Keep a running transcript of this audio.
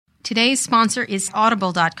Today's sponsor is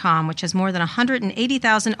Audible.com, which has more than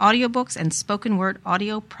 180,000 audiobooks and spoken word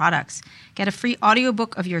audio products. Get a free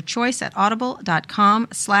audiobook of your choice at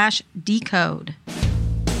audible.com/decode.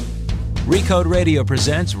 Recode Radio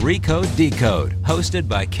presents Recode Decode, hosted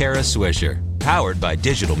by Kara Swisher, powered by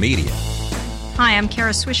digital media. Hi, I'm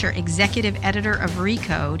Kara Swisher, executive editor of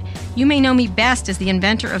Recode. You may know me best as the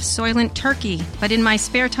inventor of Soylent Turkey, but in my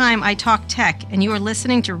spare time, I talk tech, and you are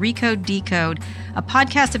listening to Recode Decode, a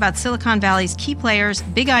podcast about Silicon Valley's key players,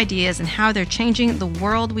 big ideas, and how they're changing the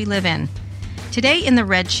world we live in. Today in the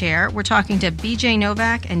Red Chair, we're talking to BJ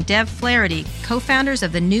Novak and Dev Flaherty, co-founders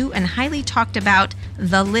of the new and highly talked about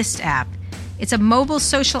The List app. It's a mobile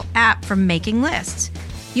social app for making lists.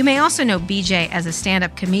 You may also know BJ as a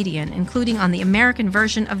stand-up comedian, including on the American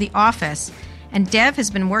version of The Office. And Dev has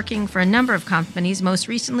been working for a number of companies, most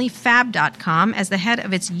recently Fab.com, as the head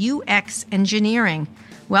of its UX engineering.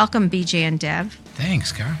 Welcome, BJ and Dev.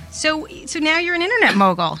 Thanks, Kara. So now you're an internet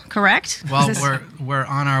mogul, correct? Well, we're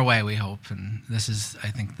on our way, we hope, and this is,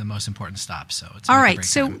 I think, the most important stop. So it's all right.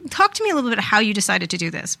 So talk to me a little bit about how you decided to do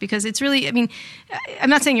this, because it's really, I mean, I'm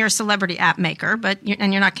not saying you're a celebrity app maker, you're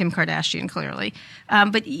not Kim Kardashian, clearly.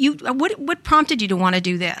 But what prompted you to want to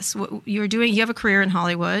do this? You have a career in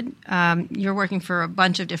Hollywood. You're working for a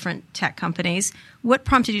bunch of different tech companies. What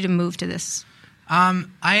prompted you to move to this?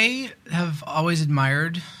 I have always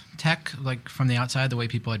admired tech, like from the outside, the way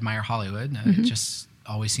people admire Hollywood. It just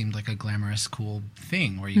always seemed like a glamorous, cool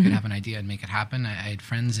thing where you could have an idea and make it happen. I had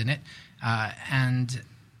friends in it. And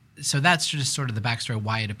so that's just sort of the backstory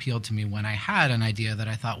why it appealed to me when I had an idea that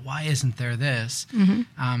I thought, why isn't there this?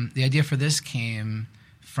 The idea for this came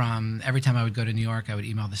from every time I would go to New York, I would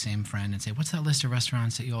email the same friend and say, what's that list of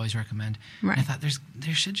restaurants that you always recommend? Right. And I thought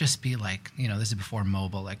there should just be like, this is before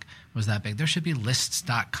mobile, like was that big. There should be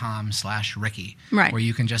lists.com/Ricky, right, where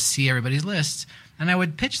you can just see everybody's lists. And I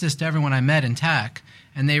would pitch this to everyone I met in tech,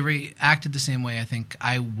 and they reacted the same way I think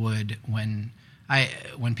I would when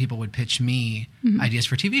people would pitch me ideas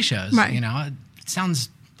for TV shows. Right. It sounds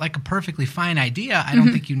like a perfectly fine idea. I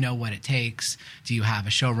don't think you know what it takes. Do you have a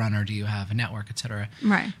showrunner? Do you have a network, et cetera?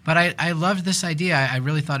 Right. But I loved this idea. I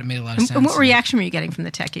really thought it made a lot of sense. And what reaction were you getting from the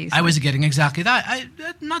techies? I was getting exactly that.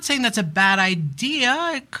 I'm not saying that's a bad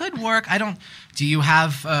idea. It could work. Do you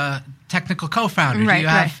have a technical co-founder? Right, do you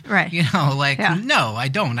have, right. No, I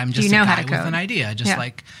don't. I'm just a guy with an idea. Just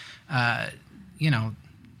like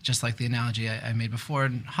the analogy I made before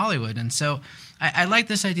in Hollywood. And so I like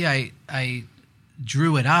this idea. I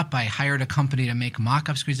drew it up. I hired a company to make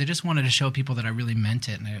mock-up screens. I just wanted to show people that I really meant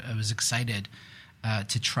it, and I was excited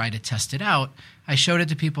to try to test it out. I showed it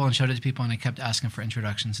to people, and I kept asking for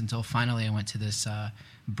introductions until finally I went to this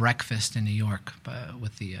breakfast in New York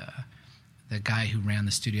with the guy who ran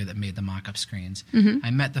the studio that made the mock-up screens.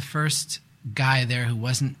 I met the first guy there who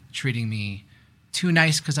wasn't treating me too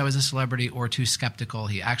nice because I was a celebrity or too skeptical.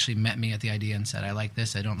 He actually met me at the idea and said, I like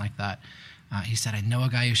this, I don't like that. He said, I know a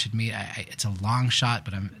guy you should meet. It's a long shot,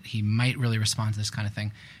 but he might really respond to this kind of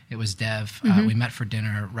thing. It was Dev. We met for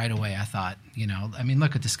dinner right away. I thought,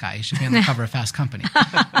 look at this guy. He should be on the cover of Fast Company.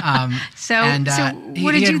 So what did he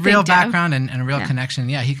you had think, real Dev? background and a real connection.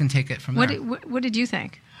 Yeah, he can take it from there. What did you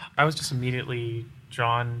think? I was just immediately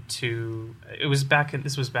drawn to.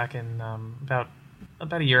 This was back in about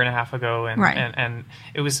a year and a half ago, and right. and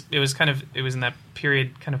it was in that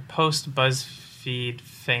period, kind of post BuzzFeed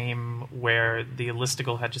fame, where the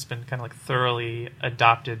listicle had just been kind of like thoroughly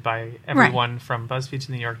adopted by everyone, right, from BuzzFeed to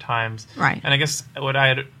the New York Times. Right. And I guess what I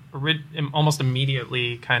had almost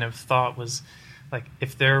immediately kind of thought was, like,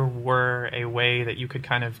 if there were a way that you could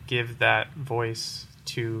kind of give that voice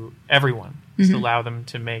to everyone, just allow them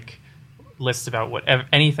to make lists about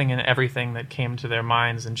anything and everything that came to their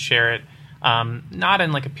minds and share it, not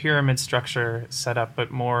in like a pyramid structure setup, but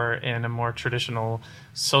more in a more traditional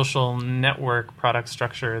social network product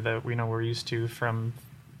structure that we're used to from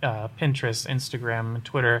Pinterest, Instagram,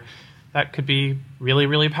 Twitter. That could be really,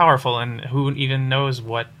 really powerful. And who even knows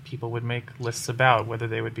what people would make lists about, whether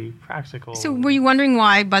they would be practical. So were you wondering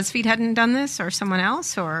why BuzzFeed hadn't done this, or someone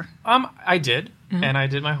else, or? I did, and I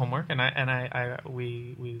did my homework, and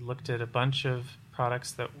we looked at a bunch of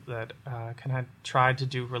products that kind of tried to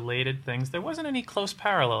do related things. There wasn't any close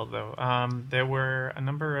parallel, though. There were a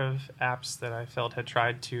number of apps that I felt had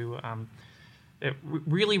tried to it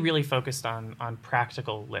really, really focused on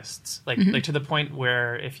practical lists, like to the point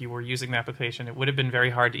where if you were using the application, it would have been very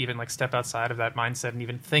hard to even like step outside of that mindset and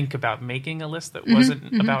even think about making a list that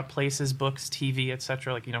wasn't about places, books, TV,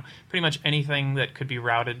 etc. Like, pretty much anything that could be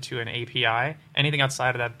routed to an API, anything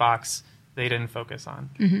outside of that box, they didn't focus on.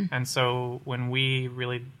 And so when we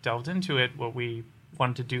really delved into it, what we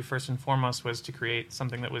wanted to do first and foremost was to create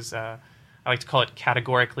something that was, I like to call it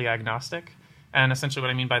categorically agnostic. And essentially what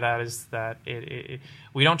I mean by that is that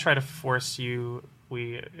we don't try to force you,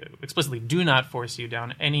 we explicitly do not force you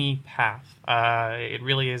down any path. It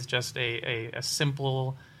really is just a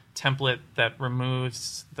simple template that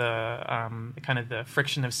removes the kind of the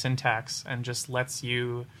friction of syntax and just lets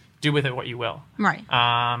you do with it what you will. Right.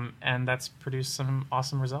 And that's produced some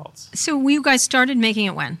awesome results. So you guys started making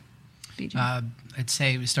it when? I'd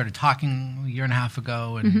say we started talking a year and a half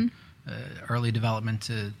ago, and early development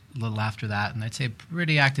a little after that, and I'd say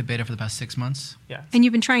pretty active beta for the past 6 months. Yeah. And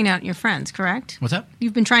you've been trying it out on your friends, correct? What's that?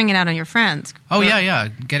 You've been trying it out on your friends. Oh, yeah.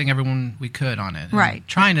 Getting everyone we could on it. Right.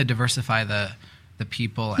 Trying to diversify the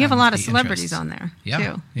people. You have a lot of the celebrities interests on there,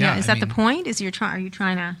 yeah. too. Yeah. Is that the point? Are you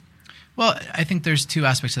trying to... Well, I think there's two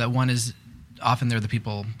aspects to that. One is often they're the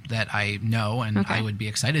people that I know, and Okay. I would be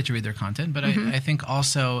excited to read their content. But I think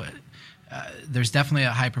also there's definitely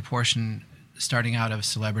a high proportion starting out of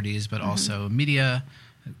celebrities, but also media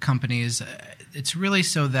companies. It's really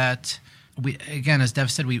so that we, again, as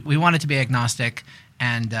Dev said, we want it to be agnostic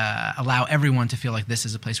and allow everyone to feel like this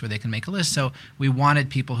is a place where they can make a list. So we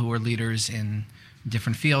wanted people who were leaders in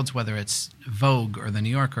different fields, whether it's Vogue or The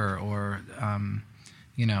New Yorker or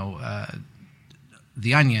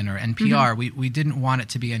The Onion or NPR. We didn't want it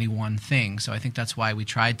to be any one thing. So I think that's why we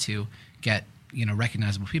tried to get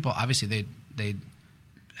recognizable people. Obviously, they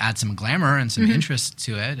add some glamour and some interest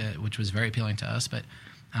to it, which was very appealing to us. But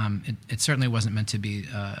it certainly wasn't meant to be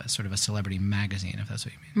sort of a celebrity magazine, if that's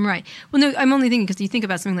what you mean. Right. Well, no, I'm only thinking because you think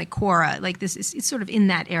about something like Quora, like this, it's sort of in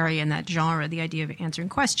that area, in that genre, the idea of answering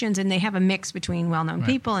questions, and they have a mix between well-known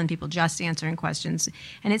people and people just answering questions.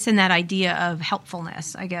 And it's in that idea of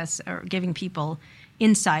helpfulness, I guess, or giving people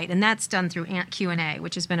insight. And that's done through Q&A,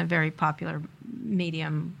 which has been a very popular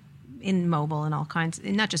medium in mobile and all kinds,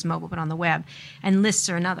 not just mobile, but on the web. And lists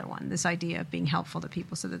are another one, this idea of being helpful to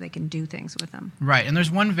people so that they can do things with them. Right. And there's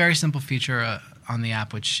one very simple feature on the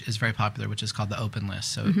app which is very popular, which is called the open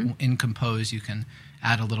list. So in Compose, you can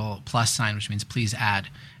add a little plus sign, which means please add.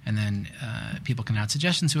 And then people can add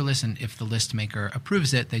suggestions to a list. And if the list maker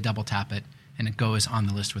approves it, they double tap it, and it goes on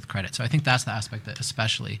the list with credit. So I think that's the aspect that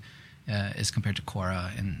especially is compared to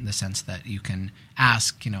Quora in the sense that you can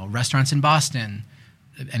ask, restaurants in Boston,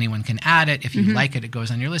 anyone can add it. If you like it, it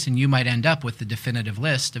goes on your list, and you might end up with the definitive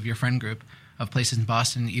list of your friend group of places in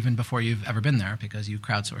Boston even before you've ever been there because you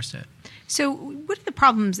crowdsourced it. So what are the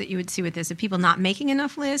problems that you would see with this? Are people not making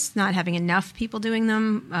enough lists, not having enough people doing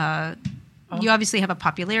them? You obviously have a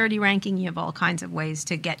popularity ranking. You have all kinds of ways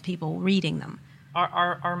to get people reading them.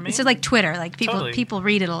 Our main... It's like Twitter. Like Totally. people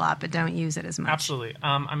read it a lot but don't use it as much. Absolutely.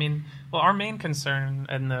 Our main concern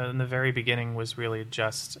in the very beginning was really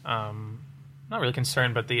just... not really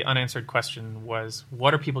concerned, but the unanswered question was,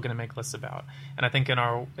 what are people going to make lists about? And I think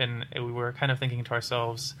we were kind of thinking to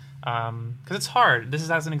ourselves, because it's hard. This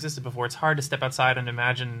hasn't existed before. It's hard to step outside and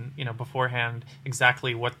imagine, beforehand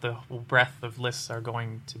exactly what the breadth of lists are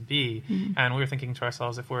going to be. And we were thinking to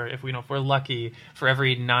ourselves, if we're lucky, for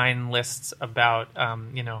every 9 lists about,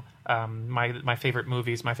 my favorite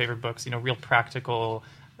movies, my favorite books, real practical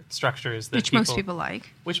structures that most people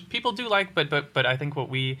like, which people do like, but I think what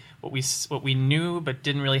we knew but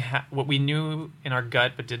didn't really what we knew in our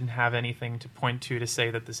gut but didn't have anything to point to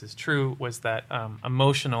say that this is true was that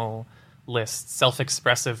emotional lists,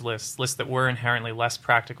 self-expressive lists that were inherently less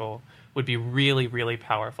practical would be really, really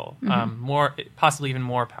powerful, possibly even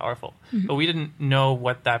more powerful. But we didn't know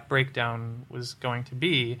what that breakdown was going to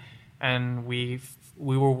be, and we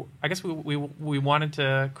wanted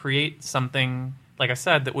to create something, like I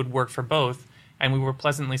said, that would work for both. And we were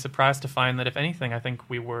pleasantly surprised to find that, if anything, I think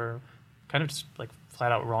we were kind of just like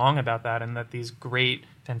flat out wrong about that, and that these great,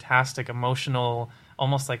 fantastic, emotional,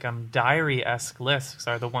 almost like diary-esque lists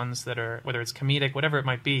are the ones that are, whether it's comedic, whatever it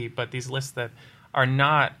might be, but these lists that are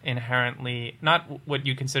not inherently, not what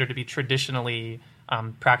you consider to be traditionally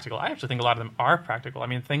practical. I actually think a lot of them are practical. I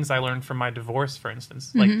mean, things I learned from my divorce, for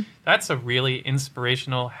instance. Like, that's a really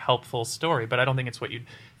inspirational, helpful story, but I don't think it's what you'd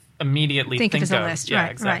immediately think of as a of. list. Yeah,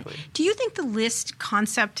 right, exactly. Right. Do you think the list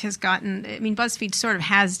concept has gotten, BuzzFeed sort of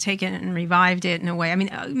has taken it and revived it in a way.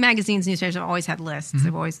 Magazines, newspapers have always had lists.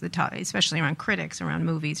 They've always the top, especially around critics, around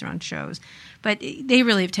movies, around shows. But they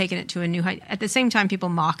really have taken it to a new height. At the same time, people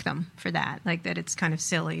mock them for that, like that it's kind of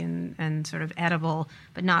silly and sort of edible,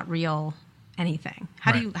 but not real anything.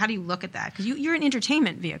 How do you look at that? Because you're an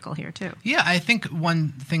entertainment vehicle here too. Yeah, I think one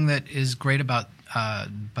thing that is great about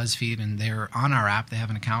BuzzFeed, and they're on our app, they have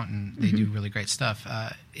an account, and they do really great stuff,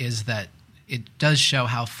 is that it does show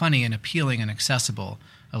how funny and appealing and accessible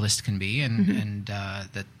a list can be, and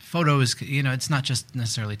that photos, it's not just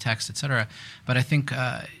necessarily text, etc. But I think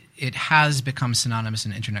it has become synonymous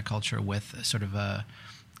in internet culture with sort of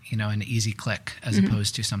an easy click as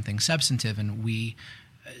opposed to something substantive. And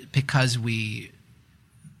because we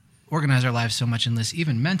organize our lives so much in lists,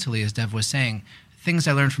 even mentally, as Dev was saying, things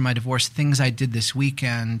I learned from my divorce, things I did this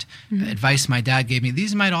weekend, advice my dad gave me,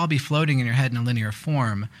 these might all be floating in your head in a linear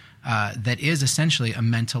form that is essentially a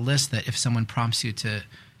mental list that if someone prompts you to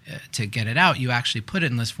get it out, you actually put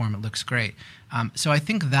it in list form, it looks great. So I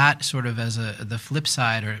think that sort of as the flip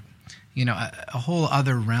side, or a whole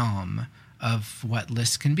other realm of what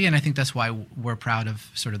lists can be. And I think that's why we're proud of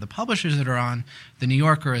sort of the publishers that are on. The New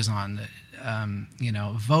Yorker is on,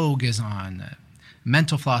 Vogue is on,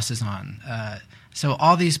 Mental Floss is on. So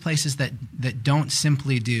all these places that don't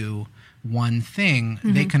simply do one thing,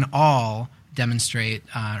 they can all demonstrate.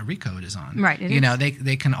 Recode is on. Right.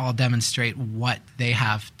 They can all demonstrate what they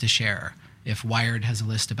have to share. If Wired has a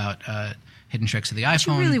list about hidden tricks of the iPhone,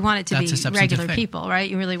 but you really want it to be regular thing. people, right?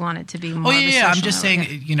 You really want it to be more. I'm just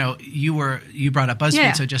saying. You brought up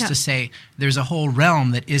BuzzFeed, so just to say, there's a whole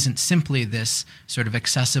realm that isn't simply this sort of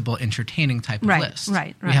accessible, entertaining type of list.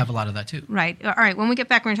 Right. We have a lot of that too. Right. All right. When we get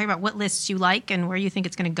back, we're going to talk about what lists you like and where you think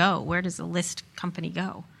it's going to go. Where does the list company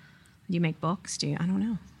go? Do you make books? I don't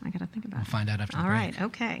know. I got to think about it. We'll find out after the break. All right.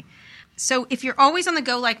 Okay. So if you're always on the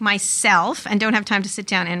go like myself and don't have time to sit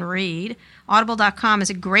down and read, Audible.com is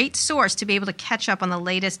a great source to be able to catch up on the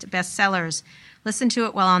latest bestsellers. Listen to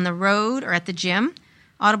it while on the road or at the gym.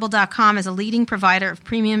 Audible.com is a leading provider of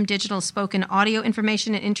premium digital spoken audio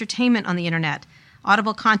information and entertainment on the internet.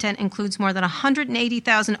 Audible content includes more than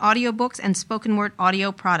 180,000 audiobooks and spoken word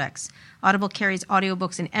audio products. Audible carries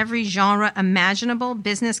audiobooks in every genre imaginable: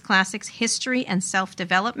 business, classics, history, and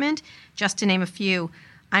self-development, just to name a few.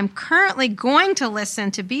 I'm currently going to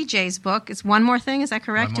listen to BJ's book. It's One More Thing. Is that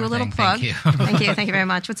correct? Do a little plug. Thank you. Thank you very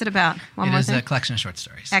much. What's it about? It is a collection of short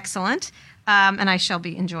stories. Excellent. And I shall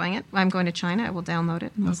be enjoying it. I'm going to China. I will download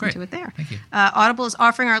it and listen to it there. Thank you. Audible is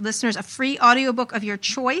offering our listeners a free audiobook of your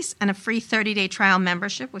choice and a free 30-day trial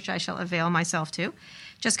membership, which I shall avail myself to.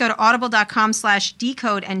 Just go to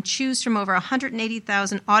audible.com/decode and choose from over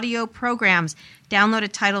 180,000 audio programs. Download a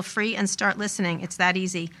title free and start listening. It's that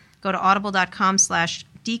easy. Go to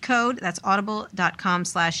audible.com/decode. That's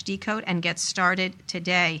audible.com/decode and get started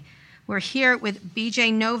today. We're here with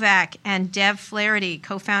BJ Novak and Dev Flaherty,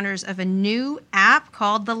 co-founders of a new app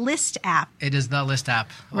called the List app. It is the List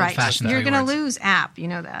app. Right. You're going to lose app. You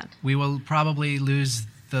know that. We will probably lose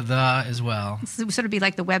the as well. This would sort of be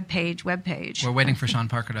like the web page. We're waiting for Sean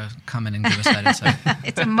Parker to come in and give us that insight.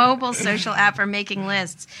 It's a mobile social app for making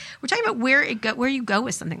lists. We're talking about where you go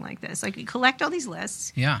with something like this. Like you collect all these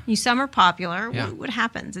lists. Yeah. Some are popular. Yeah. What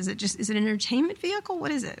happens? Is it an entertainment vehicle?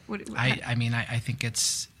 What is it? I think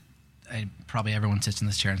it's. Probably everyone sits in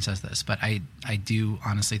this chair and says this, but I do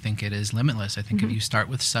honestly think it is limitless. I think if you start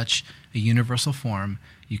with such a universal form,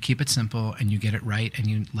 you keep it simple and you get it right, and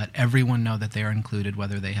you let everyone know that they are included,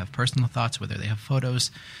 whether they have personal thoughts, whether they have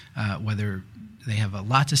photos, whether they have a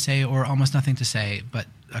lot to say or almost nothing to say, but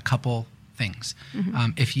a couple things.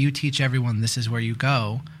 If you teach everyone this is where you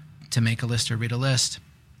go to make a list or read a list,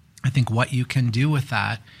 I think what you can do with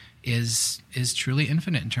that is truly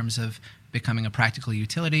infinite in terms of becoming a practical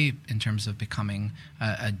utility, in terms of becoming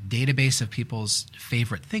a database of people's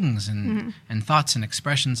favorite things and thoughts and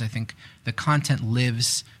expressions. I think the content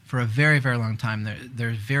lives for a very, very long time.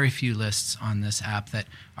 There's very few lists on this app that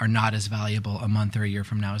are not as valuable a month or a year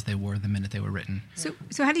from now as they were the minute they were written. So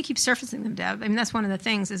how do you keep surfacing them, Deb? I mean, that's one of the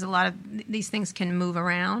things is a lot of these things can move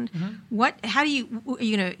around. How do you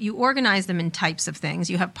organize them in types of things?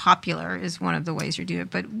 You have popular is one of the ways you do it,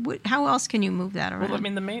 but how else can you move that around? Well, I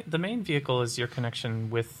mean, the main vehicle is your connection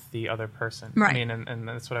with the other person. Right. I mean, and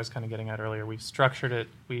that's what I was kind of getting at earlier. We've structured it.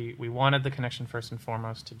 We wanted the connection first and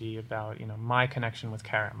foremost to be about my connection with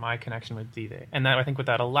Kara, my connection with Dide, and that I think what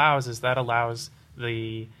that allows is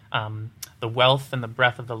the wealth and the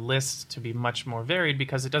breadth of the list to be much more varied,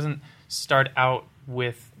 because it doesn't start out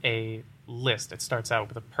with a list. It starts out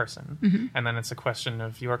with a person, and then it's a question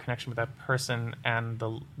of your connection with that person, and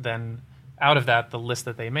then out of that, the list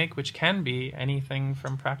that they make, which can be anything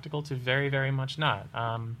from practical to very, very much not.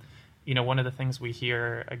 One of the things we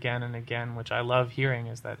hear again and again, which I love hearing,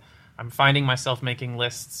 is that I'm finding myself making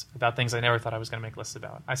lists about things I never thought I was going to make lists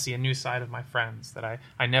about. I see a new side of my friends that I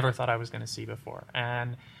never thought I was going to see before.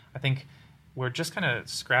 And I think we're just kind of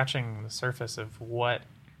scratching the surface of what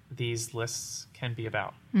these lists can be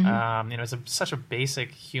about. It's such a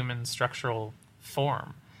basic human structural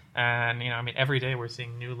form. And, every day we're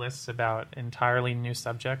seeing new lists about entirely new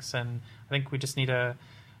subjects. And I think we just need to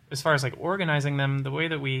as far as like organizing them, the way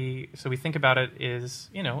that we think about it is,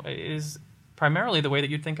 is primarily the way that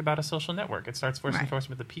you'd think about a social network. It starts first and foremost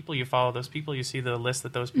with the people you follow, those people you see the list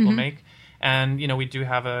that those people make. And, we do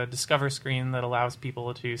have a discover screen that allows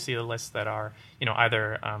people to see the lists that are,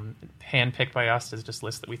 either handpicked by us as just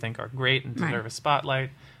lists that we think are great and deserve a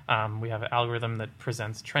spotlight. We have an algorithm that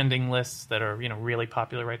presents trending lists that are, really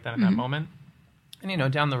popular right then at that moment.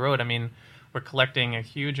 And, down the road, I mean, we're collecting a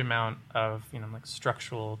huge amount of, like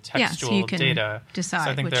structural, textual so you can data. Decide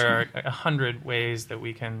so I think which there are 100 ways that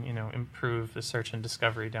we can, improve the search and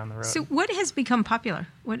discovery down the road. So what has become popular?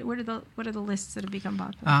 What are the lists that have become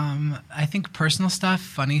popular? I think personal stuff,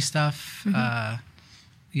 funny stuff.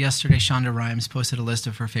 Yesterday, Shonda Rhimes posted a list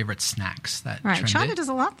of her favorite snacks that trended. Shonda does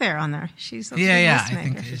a lot there on there. She's a I list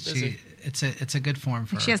maker. think it's a good form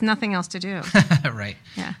for her. She has nothing else to do. Right.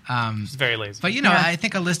 Yeah. She's very lazy. But I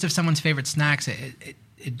think a list of someone's favorite snacks,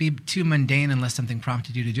 it'd be too mundane unless something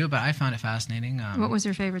prompted you to do it. But I found it fascinating. What was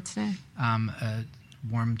her favorite snack? A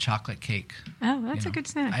warm chocolate cake. Oh, that's a good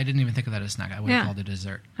snack. I didn't even think of that as a snack. I would have called it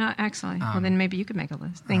dessert. Excellent. Well, then maybe you could make a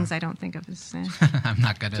list. Things I don't think of as snacks. I'm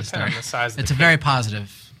not going to start. On the size of it's the a very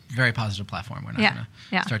positive platform. We're not going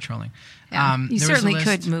to start trolling. Yeah. You certainly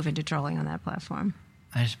could move into trolling on that platform.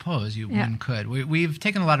 I suppose one could. We've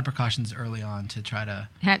taken a lot of precautions early on to try to...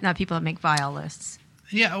 Not people that make vile lists.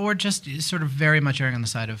 Yeah, or just sort of very much erring on the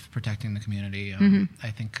side of protecting the community. I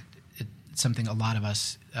think it's something a lot of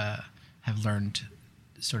us have learned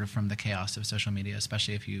sort of from the chaos of social media,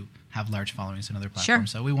 especially if you have large followings in other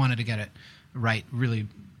platforms. Sure. So we wanted to get it right. Really,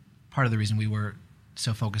 part of the reason we were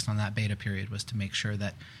so focused on that beta period was to make sure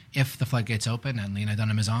that if the floodgates open and Lena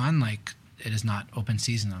Dunham is on, like, it is not open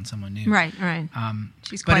season on someone new. Right.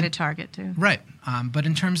 She's quite a target, too. Right. But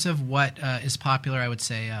in terms of what is popular, I would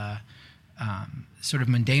say sort of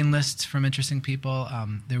mundane lists from interesting people.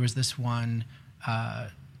 There was this one,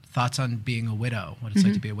 thoughts on being a widow, what it's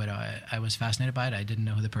like to be a widow. I was fascinated by it. I didn't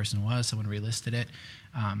know who the person was. Someone relisted it.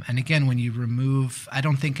 And again, when you remove, I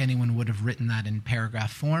don't think anyone would have written that in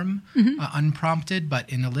paragraph form, unprompted, but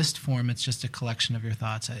in a list form, it's just a collection of your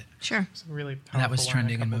thoughts. Sure. It's a really powerful that was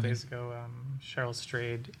trending one a couple and days ago.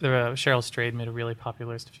 Cheryl Strayed made a really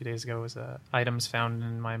popular list a few days ago. It was items found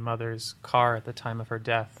in my mother's car at the time of her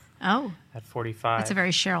death. Oh. At 45. That's a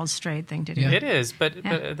very Cheryl Strayed thing to do. Yeah. It is, but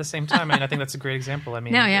at the same time, I think that's a great example. I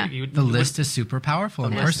mean, the list is super powerful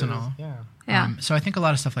and personal. So I think a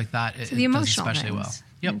lot of stuff like that so the emotional does especially things. well.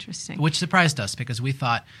 Yep. Interesting. Which surprised us because we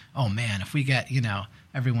thought, oh man, if we get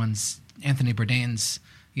everyone's Anthony Bourdain's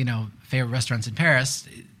favorite restaurants in Paris,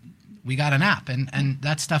 we got an app, and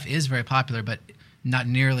that stuff is very popular, but not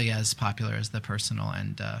nearly as popular as the personal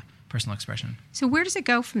and personal expression. So where does it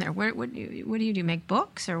go from there? What do you do? Make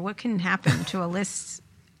books, or what can happen to a list?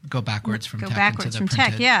 Go backwards from tech backwards into the from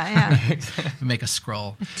printed. tech. Yeah. Make a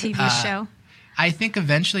scroll. A TV show. I think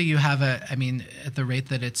eventually you have at the rate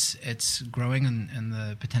that it's growing and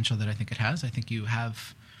the potential that I think it has, I think you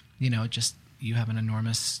have, you have an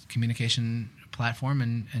enormous communication platform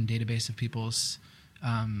and database of people's,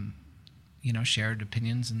 shared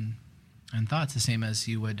opinions and thoughts, the same as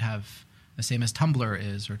Tumblr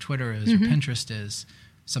is, or Twitter is, or Pinterest is,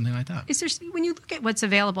 something like that. When you look at what's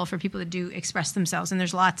available for people to do express themselves, and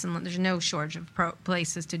there's lots and there's no shortage of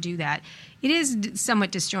places to do that, it is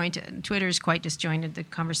somewhat disjointed. Twitter is quite disjointed. The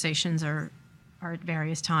conversations are at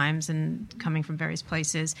various times and coming from various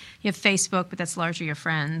places. You have Facebook, but that's largely your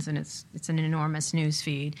friends, and it's an enormous news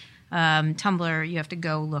feed. Tumblr, you have to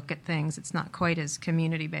go look at things. It's not quite as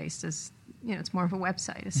community based as it's more of a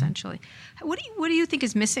website essentially. What do you think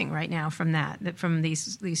is missing right now from from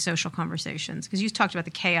these social conversations? Because you talked about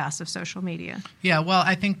the chaos of social media. Yeah, well,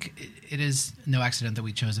 I think it is no accident that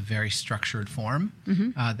we chose a very structured form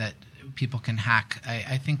that people can hack.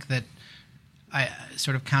 I think that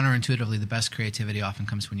sort of counterintuitively, the best creativity often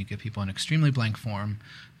comes when you give people an extremely blank form.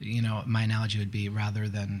 My analogy would be, rather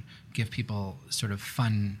than give people sort of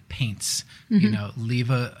fun paints, leave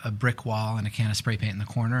a brick wall and a can of spray paint in the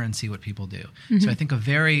corner and see what people do. So I think a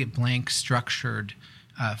very blank, structured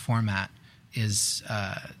format is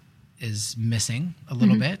missing a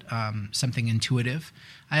little bit, something intuitive.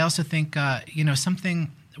 I also think,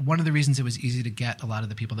 one of the reasons it was easy to get a lot of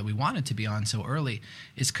the people that we wanted to be on so early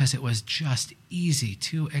is because it was just easy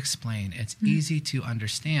to explain. It's easy to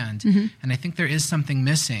understand. And I think there is something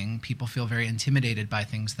missing. People feel very intimidated by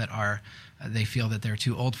things that they feel that they're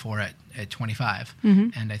too old for at 25.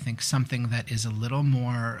 And I think something that is a little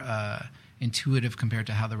more intuitive compared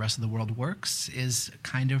to how the rest of the world works is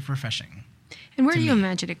kind of refreshing. And where do you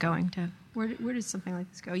imagine it going to? Where does something like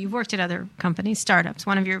this go? You've worked at other companies, startups.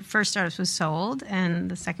 One of your first startups was sold, and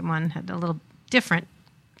the second one had a little different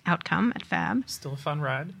outcome at Fab. Still a fun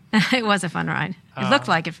ride. It was a fun ride. It looked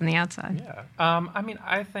like it from the outside. Yeah.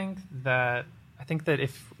 I think that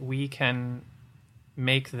if we can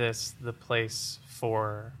make this the place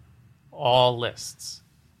for all lists,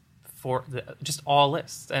 just all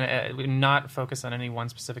lists, and not focus on any one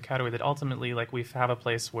specific category, that ultimately, like, we have a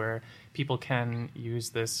place where people can use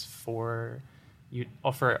this for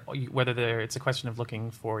whether it's a question of looking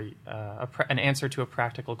for an answer to a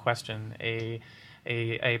practical question, a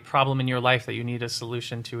problem in your life that you need a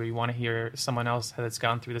solution to, or you want to hear someone else that's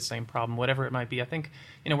gone through the same problem, whatever it might be. I think,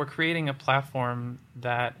 we're creating a platform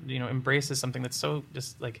that, embraces something that's so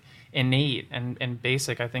just like innate and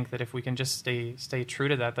basic. I think that if we can just stay true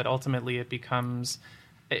to that ultimately it becomes,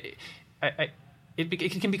 it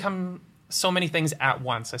can become so many things at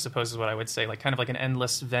once, I suppose is what I would say, like kind of like an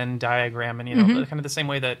endless Venn diagram. And, kind of the same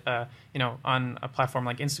way that, on a platform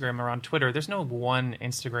like Instagram or on Twitter, there's no one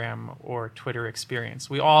Instagram or Twitter experience.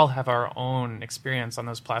 We all have our own experience on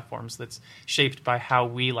those platforms that's shaped by how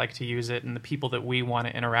we like to use it and the people that we want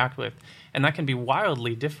to interact with. And that can be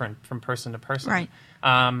wildly different from person to person. Right.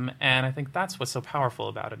 And I think that's what's so powerful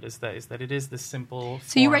about it is that it is this simple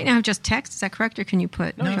So you right now have just text, is that correct? Or can you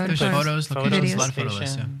put there's photos, locations, videos? a lot of photo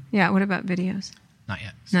lists. Yeah, what about videos? Not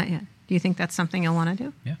yet. Not yet. Do you think that's something you'll want to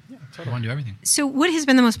do? Yeah, totally. I want to do everything. So what has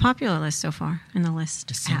been the most popular list so far in the list?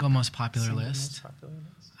 The single app? most popular list?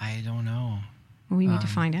 I don't know. Well, we need to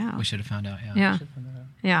find out. We should have found out, yeah.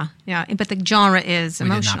 Yeah. But the genre is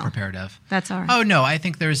emotional. We did not prepare, Dev. That's all right. Oh, no, I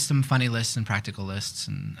think there's some funny lists and practical lists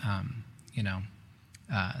and,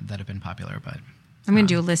 that have been popular, but... I'm going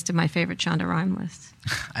to do a list of my favorite Shonda Rhimes lists.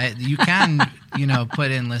 You can,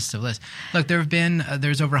 put in lists of lists. Look,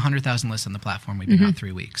 there's over 100,000 lists on the platform. We've been out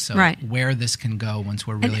 3 weeks. So where this can go once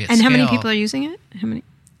we're really at scale. And how many people are using it? How many?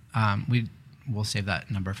 We'll save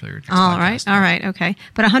that number for your next All podcast. All right, okay.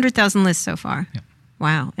 But 100,000 lists so far. Yep.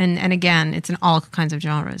 Wow. And again, it's in all kinds of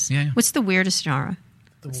genres. Yeah. What's the weirdest genre?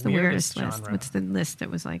 What's the weirdest genre? list? What's the list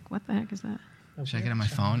that was like, what the heck is that? Should I get on my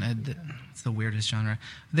phone? It's the weirdest genre.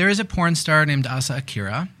 There is a porn star named Asa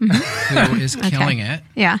Akira who is killing it.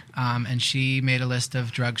 Yeah. And she made a list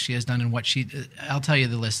of drugs she has done and I'll tell you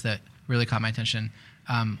the list that really caught my attention.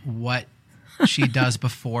 What she does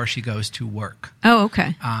before she goes to work. Oh,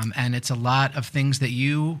 okay. And it's a lot of things that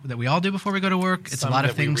we all do before we go to work. It's a lot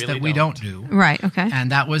of things that we don't do. Right, okay.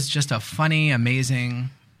 And that was just a funny, amazing...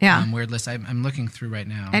 weird list. I'm looking through right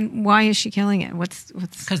now. And why is she killing it? What's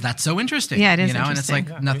because that's so interesting. Yeah, it is and it's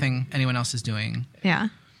interesting. like nothing anyone else is doing. Yeah.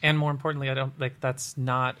 And more importantly, I don't like that's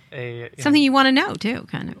not something you want to know too,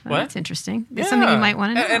 kind of. Well, that's interesting. It's something you might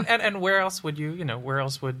want to know. And where else would where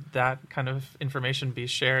else would that kind of information be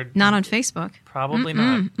shared? Not on Facebook. Probably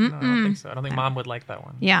not. No, I don't think so. I don't think Mom would like that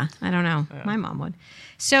one. Yeah, I don't know. Yeah. My mom would.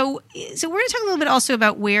 So we're going to talk a little bit also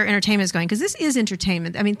about where entertainment is going, because this is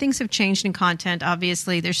entertainment. I mean, things have changed in content.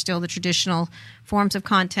 Obviously, there's still the traditional forms of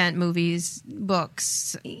content, movies,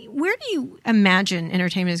 books. Where do you imagine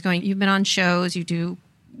entertainment is going? You've been on shows, you do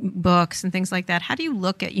books and things like that. How do you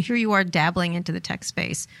look at, here you are dabbling into the tech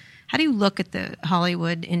space. How do you look at the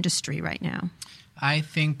Hollywood industry right now? I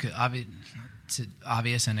think it's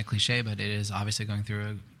obvious and a cliche, but it is obviously going through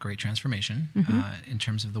a great transformation in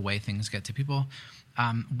terms of the way things get to people.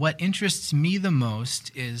 What interests me the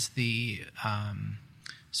most is the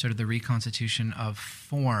sort of the reconstitution of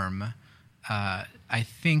form. I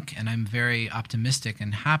think, and I'm very optimistic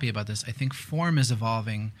and happy about this, I think form is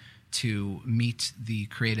evolving to meet the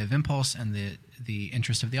creative impulse and the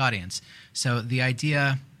interest of the audience. So the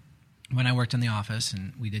idea, when I worked in the office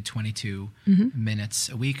and we did 22 minutes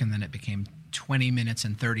a week, and then it became 20 minutes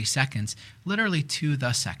and 30 seconds, literally to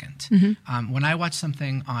the second. When I watch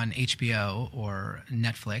something on HBO or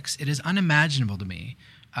Netflix, it is unimaginable to me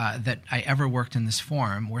that I ever worked in this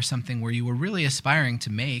form where you were really aspiring to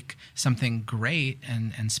make something great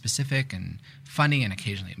and specific and funny and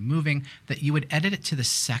occasionally moving, that you would edit it to the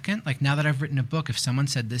second. Like now that I've written a book, if someone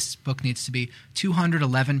said this book needs to be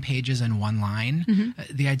 211 pages and one line,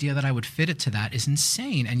 the idea that I would fit it to that is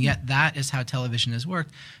insane. And yet that is how television has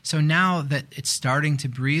worked. So now that it's starting to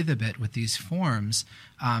breathe a bit with these forms,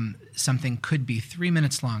 something could be 3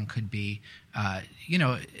 minutes long, could be,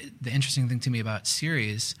 the interesting thing to me about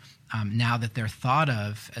series, now that they're thought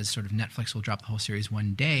of as sort of Netflix will drop the whole series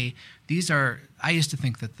one day, I used to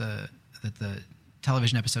think that the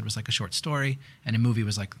television episode was like a short story and a movie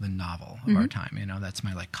was like the novel of our time. That's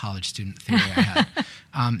my like college student theory I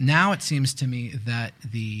had. Now it seems to me that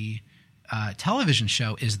the television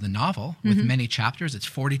show is the novel with many chapters. It's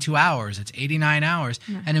 42 hours. It's 89 hours.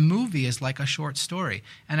 And a movie is like a short story.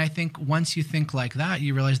 And I think once you think like that,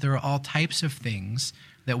 you realize there are all types of things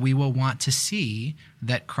that we will want to see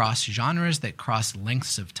that cross genres, that cross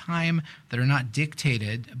lengths of time, that are not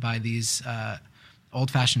dictated by these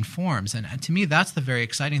old-fashioned forms. And to me, that's the very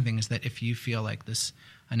exciting thing, is that if you feel like this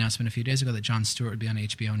announcement a few days ago that Jon Stewart would be on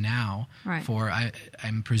HBO Now for,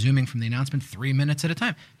 I'm presuming from the announcement, 3 minutes at a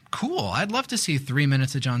time. Cool. I'd love to see 3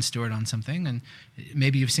 minutes of Jon Stewart on something, and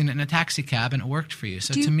maybe you've seen it in a taxi cab and it worked for you.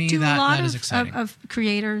 So to me, that is exciting. Of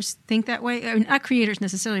creators think that way? Not creators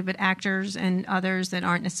necessarily, but actors and others that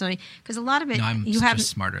aren't necessarily, because a lot of it, no, I'm just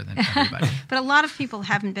smarter than everybody. But a lot of people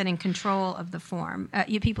haven't been in control of the form.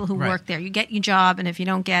 You people who Right. work there, you get your job, and if you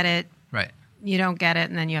don't get it, Right. you don't get it,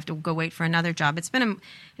 and then you have to go wait for another job. It's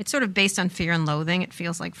sort of based on fear and loathing. It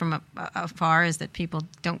feels like from afar is that people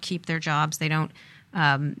don't keep their jobs. They don't.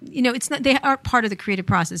 It's not. They aren't part of the creative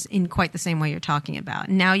process in quite the same way you're talking about.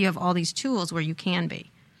 And now you have all these tools where you can be.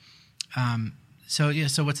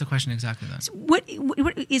 So what's the question exactly then? So what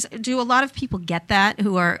is? Do a lot of people get that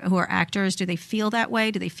who are actors? Do they feel that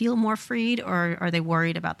way? Do they feel more freed, or are they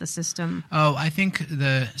worried about the system? Oh, I think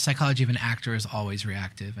the psychology of an actor is always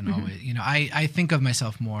reactive, and always. I think of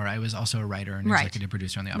myself more. I was also a writer and executive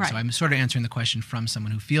producer on The Office, so I'm sort of answering the question from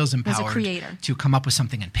someone who feels empowered to come up with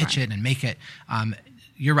something and pitch it and make it.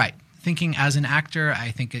 You're right. Thinking as an actor, I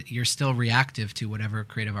think you're still reactive to whatever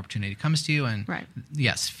creative opportunity comes to you. And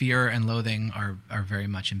yes, fear and loathing are very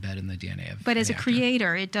much embedded in the DNA of. But as a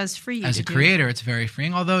creator, it does free you. As a creator, it's very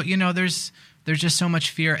freeing. Although there's just so much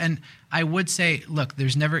fear, and I would say, look,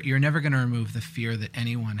 you're never going to remove the fear that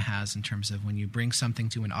anyone has in terms of when you bring something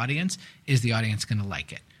to an audience. Is the audience going to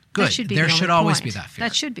like it? Good. There should always be that fear.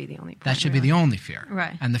 That should be the only point. That should be the only fear.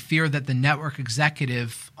 Right. And the fear that the network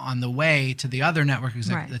executive on the way to the other network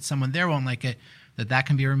executive, that someone there won't like it, that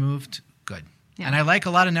can be removed, good. Yeah. And I like a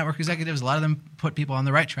lot of network executives. A lot of them put people on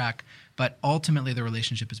the right track, but ultimately the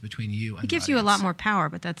relationship is between you and the audience. It gives you a lot more power,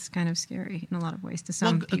 but that's kind of scary in a lot of ways to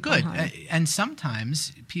some people. Good. And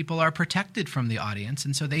sometimes people are protected from the audience,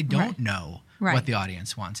 and so they don't know what the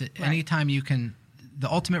audience wants. Anytime you can,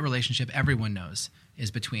 the ultimate relationship everyone knows is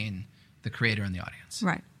between the creator and the audience.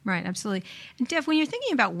 Right, absolutely. And Dev, when you're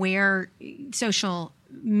thinking about where social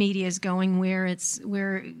media is going, where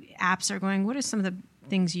apps are going, what are some of the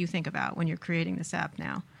things you think about when you're creating this app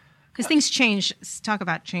now? Because things change. Talk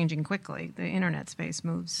about changing quickly. The internet space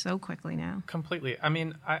moves so quickly now. Completely. I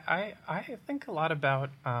mean, I think a lot about,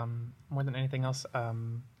 more than anything else,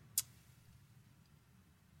 when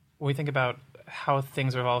we think about how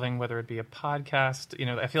things are evolving, whether it be a podcast,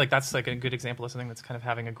 I feel like that's like a good example of something that's kind of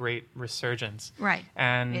having a great resurgence. Right.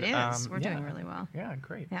 And it is. We're doing really well. Yeah,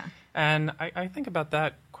 great. Yeah. And I think about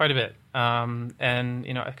that quite a bit. And,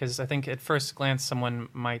 because I think at first glance, someone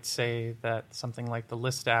might say that something like the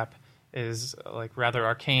List app is like rather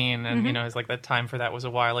arcane, and is like that time for that was a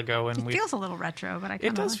while ago, and it feels a little retro, but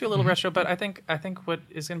it does feel a little retro. But I think what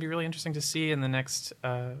is going to be really interesting to see in the next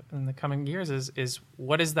in the coming years is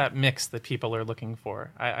what is that mix that people are looking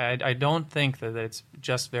for. I don't think that it's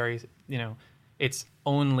just very it's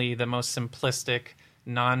only the most simplistic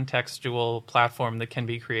non-textual platform that can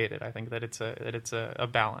be created. I think that it's a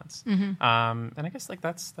balance, and I guess like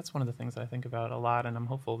that's one of the things that I think about a lot, and I'm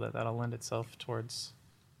hopeful that that'll lend itself towards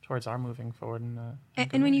our moving forward.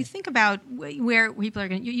 And when you think about where people are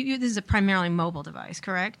going, this is a primarily mobile device,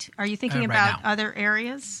 correct? Are you thinking about other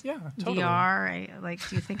areas? Yeah, totally. VR,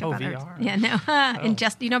 do you think about VR? Yeah, no.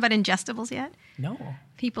 Do you know about ingestibles yet? No.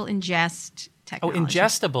 People ingest technology. Oh,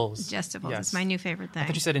 ingestibles. Ingestibles. Yes. It's my new favorite thing. I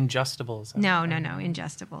thought you said ingestibles. No,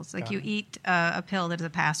 ingestibles. Like you eat a pill that is a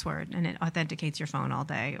password and it authenticates your phone all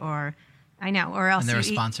day, or I know, or else. And they're a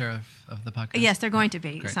sponsor of the podcast? Yes, they're going to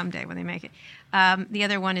be Great. someday when they make it. The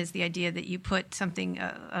other one is the idea that you put something,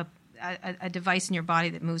 a device in your body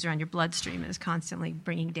that moves around your bloodstream and is constantly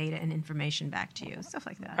bringing data and information back to you, stuff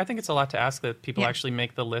like that. I think it's a lot to ask that people actually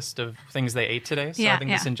make the list of things they ate today. So I think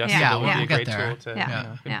this ingestible we'll would be a great there. tool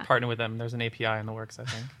to partner with them. There's an API in the works, I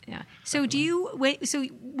think. Yeah. So So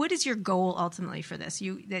what is your goal ultimately for this?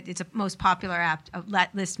 That it's a most popular app, a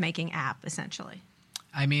list making app, essentially.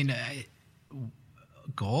 I mean.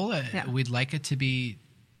 Goal. We'd like it to be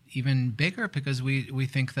even bigger because we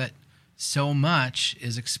think that so much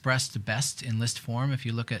is expressed best in list form. If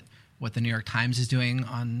you look at what the New York Times is doing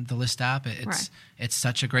on the List app, it's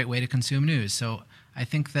such a great way to consume news. So I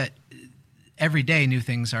think that every day new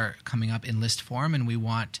things are coming up in list form, and we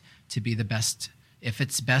want to be the best. If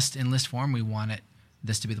it's best in list form, we want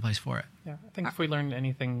this to be the place for it. Yeah, I think if we learned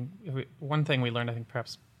anything, one thing we learned, I think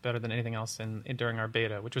perhaps better than anything else during our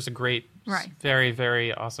beta, which was a great, very,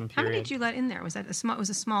 very awesome period. How many did you let in there? Was that a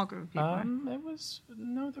small group of people?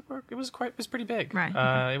 It was pretty big.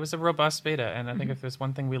 Right. It was a robust beta, and I think if there's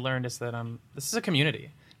one thing we learned is that this is a community.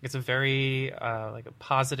 It's a very like a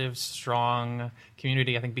positive, strong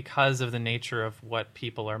community. I think because of the nature of what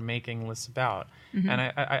people are making lists about, and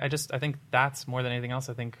I think that's more than anything else.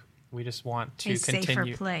 I think we just want to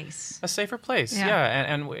continue a safer place.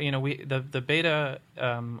 Yeah. And we the beta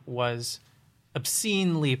was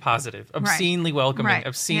obscenely positive, obscenely welcoming,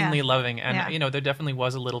 obscenely loving, and there definitely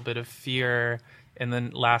was a little bit of fear in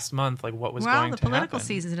the last month, like what was going to happen. Well, the political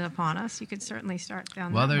season is upon us. You could certainly start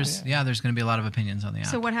down. Well, there's going to be a lot of opinions on the app.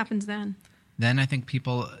 So what happens then? Then I think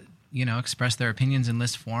people, express their opinions in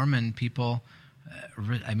list form, and people.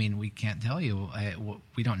 We can't tell you.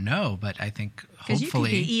 We don't know, but I think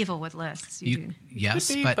hopefully you can be evil with lists.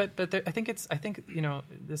 Yes, but I think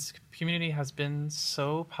this community has been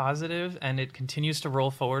so positive, and it continues to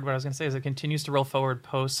roll forward. What I was going to say is it continues to roll forward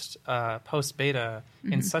post beta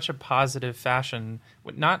in such a positive fashion.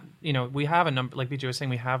 Not we have a number, like BJ was saying,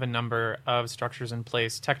 we have a number of structures in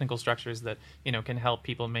place, technical structures that can help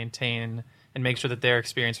people maintain and make sure that their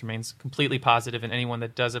experience remains completely positive, and anyone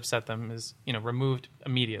that does upset them is, removed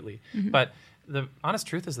immediately. But the honest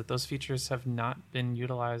truth is that those features have not been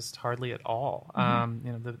utilized hardly at all.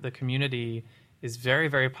 The community is very,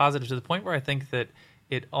 very positive, to the point where I think that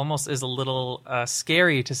it almost is a little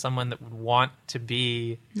scary to someone that would want to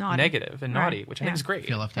be negative and naughty, which I think is great.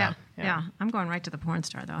 Feel left out. Yeah, I'm going right to the porn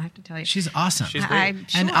star, though, I have to tell you. She's awesome. She's great.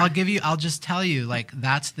 And I'll just tell you, like,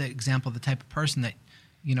 that's the example of the type of person that,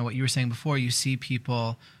 what you were saying before, you see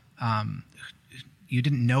people, you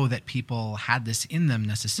didn't know that people had this in them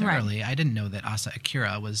necessarily. Right. I didn't know that Asa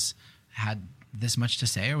Akira had this much to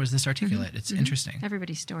say or was this articulate. It's interesting.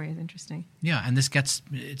 Everybody's story is interesting. Yeah, and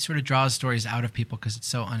it sort of draws stories out of people because it's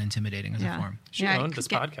so unintimidating as a form. She owned this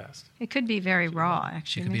podcast. It could be very raw,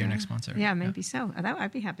 actually. She could be your next sponsor. Yeah, maybe so.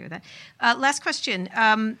 I'd be happy with that. Last question.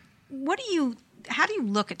 How do you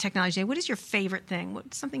look at technology today? What is your favorite thing?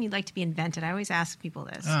 What's something you'd like to be invented? I always ask people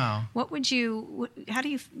this. Oh. What would you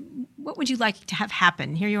like to have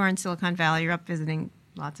happen? Here you are in Silicon Valley. You're up visiting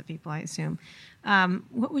lots of people, I assume.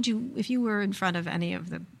 What would you, if you were in front of any of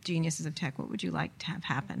the geniuses of tech, what would you like to have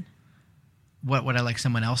happen? What would I like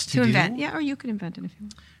someone else to do? Invent? Yeah, or you could invent it if you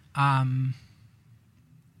want.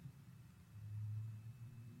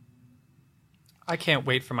 I can't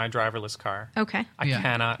wait for my driverless car. Okay. I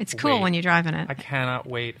cannot. It's cool when you're driving it. I cannot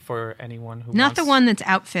wait for anyone who Not the one that's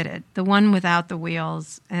outfitted, the one without the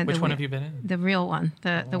wheels. And Which one have you been in? The real one,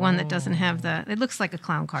 the one that doesn't have it looks like a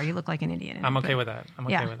clown car. You look like an idiot in I'm okay with that. I'm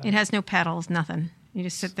okay with that. It has no pedals, nothing. You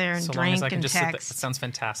just sit there and drink and text. That sounds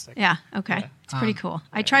fantastic. Yeah, okay. Yeah. It's pretty cool.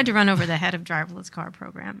 I tried to run over the head of driverless car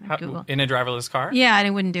program at Google. In a driverless car? Yeah, and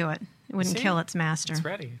it wouldn't do it. It wouldn't kill its master. It's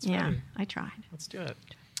ready. I tried. Let's do it.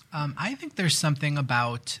 I think there's something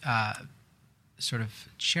about sort of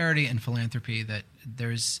charity and philanthropy that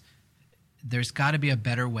there's got to be a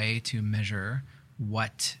better way to measure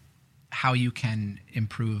how you can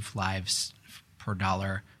improve lives per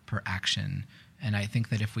dollar, per action. And I think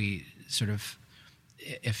that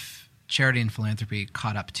if charity and philanthropy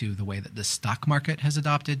caught up to the way that the stock market has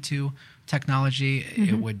adopted to technology,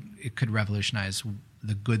 it could revolutionize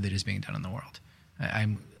the good that is being done in the world.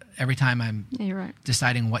 Every time I'm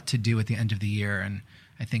deciding what to do at the end of the year, and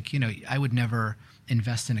I think, I would never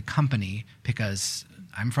invest in a company because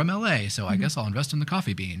I'm from LA, so I guess I'll invest in the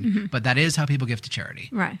coffee bean. But that is how people give to charity.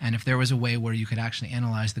 Right. And if there was a way where you could actually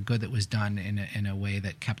analyze the good that was done in a way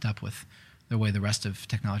that kept up with the way the rest of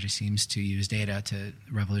technology seems to use data to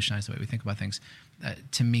revolutionize the way we think about things,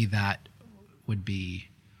 to me that would be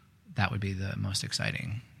the most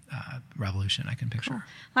exciting revolution I can picture. Cool.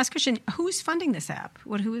 Last question: who's funding this app?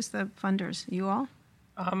 Who is the funders? You all?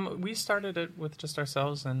 We started it with just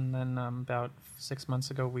ourselves, and then about 6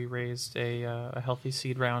 months ago, we raised a healthy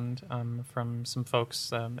seed round from some folks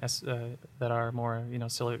that are more,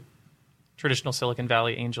 traditional Silicon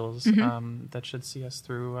Valley angels that should see us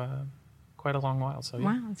through quite a long while. So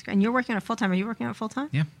wow, that's great. And you're working on it full time. Are you working on it full time?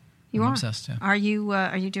 Yeah, I'm obsessed. Yeah. Are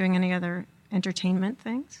you doing any other entertainment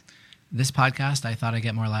things? This podcast, I thought I'd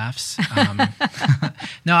get more laughs.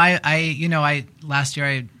 No, last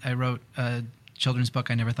year I wrote a children's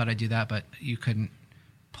book. I never thought I'd do that, but you couldn't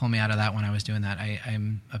pull me out of that when I was doing that.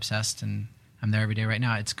 I'm obsessed, and I'm there every day right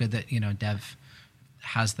now. It's good that, Dev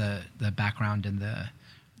has the background and the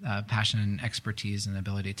passion and expertise and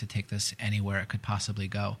ability to take this anywhere it could possibly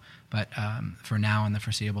go. But for now and the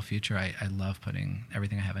foreseeable future, I love putting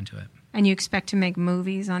everything I have into it. And you expect to make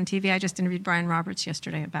movies on TV? I just interviewed Brian Roberts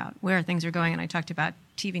yesterday about where things are going, and I talked about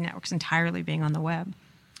TV networks entirely being on the web.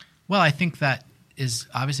 Well, I think that is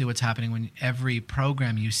obviously what's happening when every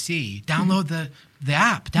program you see, download the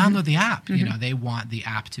app, download the app. They want the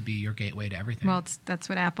app to be your gateway to everything. Well, that's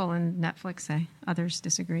what Apple and Netflix say. Others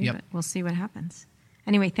disagree, but we'll see what happens.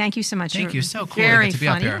 Anyway, thank you so much. Thank you. So cool Very to be funny.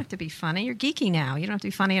 up You here. don't have to be funny. You're geeky now. You don't have to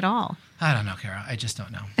be funny at all. I don't know, Kara. I just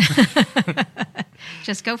don't know.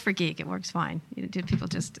 Just go for geek. It works fine. People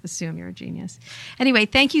just assume you're a genius. Anyway,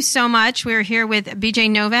 thank you so much. We're here with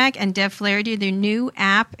BJ Novak and Dev Flaherty. Their new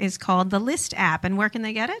app is called the List app. And where can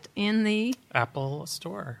they get it? In the Apple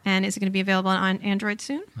Store. And is it going to be available on Android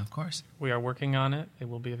soon? Of course. We are working on it. It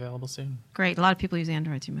will be available soon. Great. A lot of people use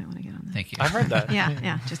Androids. You might want to get on that. Thank you. I've heard that.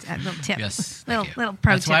 Yeah. Just a little tip. Yes. Little thank you.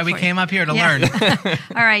 pro That's tip why we for came you. up here to Yeah. learn.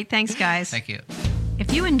 All right. Thanks, guys. Thank you.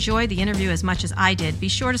 If you enjoyed the interview as much as I did, be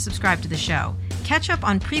sure to subscribe to the show. Catch up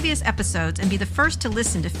on previous episodes and be the first to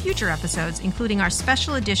listen to future episodes, including our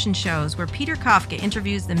special edition shows where Peter Kafka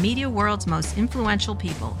interviews the media world's most influential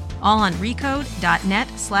people, all on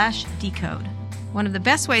recode.net/decode. One of the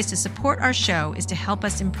best ways to support our show is to help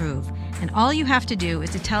us improve, and all you have to do is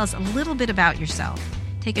to tell us a little bit about yourself.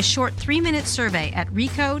 Take a short 3-minute survey at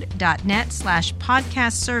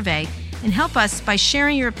recode.net/podcast survey and help us by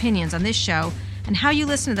sharing your opinions on this show and how you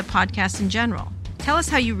listen to the podcast in general. Tell us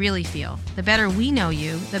how you really feel. The better we know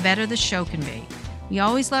you, the better the show can be. We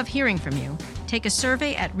always love hearing from you. Take a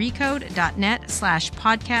survey at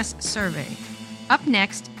recode.net/podcast survey. Up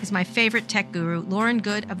next is my favorite tech guru, Lauren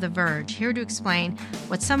Good of The Verge, here to explain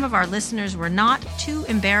what some of our listeners were not too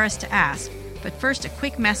embarrassed to ask. But first, a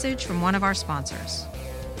quick message from one of our sponsors.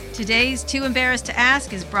 Today's Too Embarrassed to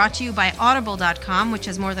Ask is brought to you by Audible.com, which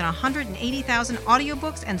has more than 180,000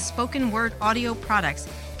 audiobooks and spoken word audio products.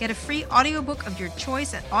 Get a free audiobook of your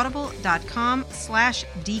choice at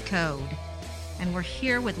audible.com/decode. And we're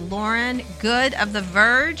here with Lauren Good of The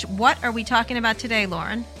Verge. What are we talking about today,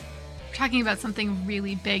 Lauren? We're talking about something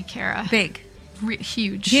really big, Kara. Big.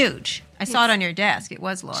 Huge. Huge. I saw it on your desk. It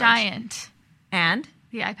was large. Giant. And?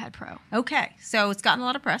 The iPad Pro. Okay. So it's gotten a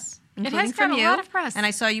lot of press. It has gotten a lot of press. And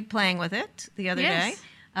I saw you playing with it the other Yes. day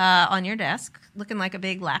on your desk, looking like a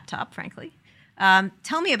big laptop, frankly.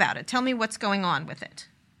 Tell me about it. Tell me what's going on with it.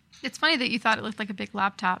 It's funny that you thought it looked like a big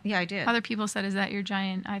laptop. Yeah, I did. Other people said, is that your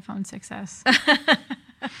giant iPhone 6S?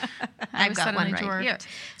 I've got one right here.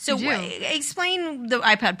 So explain the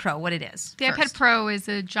iPad Pro, what it is. The iPad Pro is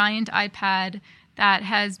a giant iPad that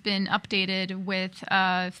has been updated with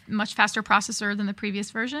a much faster processor than the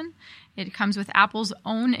previous version. It comes with Apple's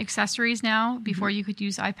own accessories now. Before you could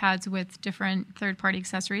use iPads with different third-party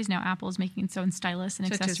accessories. Now Apple is making its own stylus and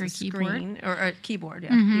Such accessory as a keyboard. Screen, or a keyboard,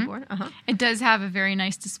 Keyboard. It does have a very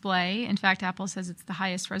nice display. In fact, Apple says it's the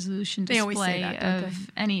highest resolution They always say display that, don't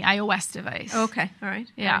of any iOS device. Okay, all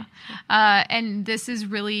right. Yeah. And this is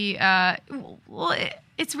really,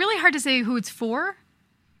 it's really hard to say who it's for.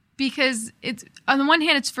 Because it's, on the one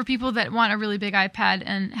hand, it's for people that want a really big iPad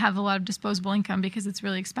and have a lot of disposable income because it's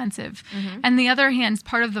really expensive. And the other hand,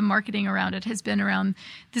 part of the marketing around it has been around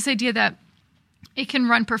this idea that it can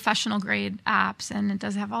run professional grade apps and it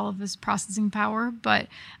does have all of this processing power. But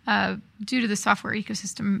due to the software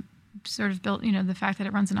ecosystem sort of built, the fact that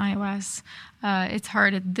it runs on iOS, it's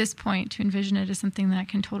hard at this point to envision it as something that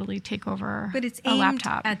can totally take over But it's a aimed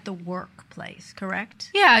laptop. at the workplace,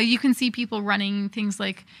 correct? Yeah, you can see people running things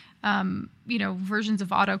like, versions of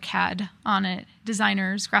AutoCAD on it,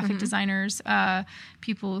 designers, graphic designers,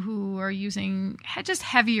 people who are using just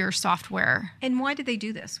heavier software. And why did they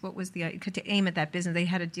do this? What was to aim at that business? They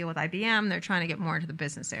had to deal with IBM. They're trying to get more into the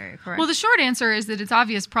business area, correct? Well, the short answer is that it's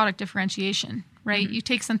obvious product differentiation, right? You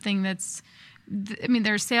take something that's,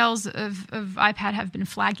 their sales of iPad have been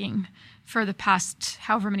flagging for the past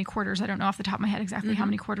however many quarters. I don't know off the top of my head exactly how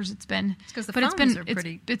many quarters it's been. It's because the but phones are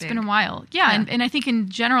pretty it's big. been a while. Yeah. And I think in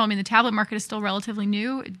general, the tablet market is still relatively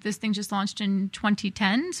new. This thing just launched in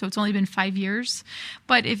 2010, so it's only been 5 years.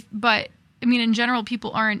 But in general,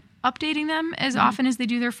 people aren't updating them as often as they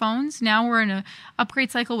do their phones. Now we're in an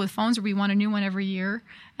upgrade cycle with phones where we want a new one every year,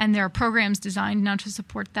 and there are programs designed now to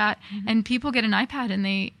support that. And people get an iPad and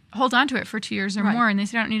they hold on to it for 2 years or more, and they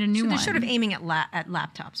say, I don't need a new one. So they're sort of aiming at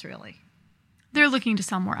laptops, really. They're looking to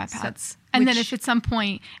sell more iPads. And then if at some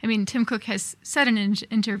point, Tim Cook has said in an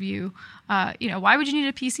interview, why would you need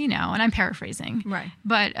a PC now? And I'm paraphrasing. Right.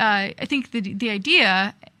 But I think the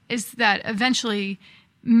idea is that eventually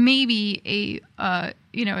maybe a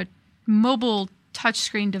mobile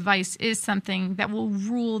touchscreen device is something that will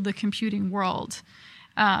rule the computing world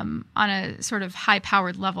on a sort of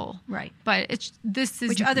high-powered level. Right. But this is...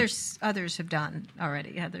 Which others have done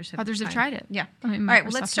already. Others have tried it. Yeah. All right,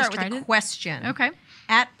 well, let's start with a question. Okay.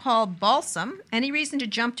 At Paul Balsam, any reason to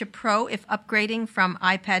jump to Pro if upgrading from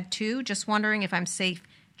iPad 2? Just wondering if I'm safe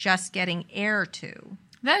just getting Air 2.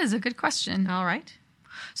 That is a good question. All right.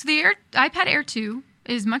 So the iPad Air 2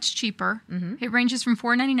 is much cheaper. It ranges from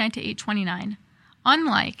 $499 to $829.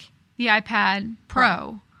 Unlike the iPad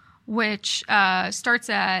Pro, which starts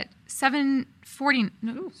at $740.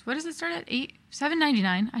 No, what does it start at?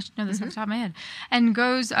 $799. I should know this off the top of my head, and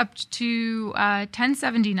goes up to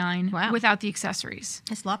 $1,079 without the accessories.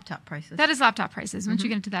 That's laptop prices. That is laptop prices. Once you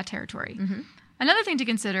get into that territory. Another thing to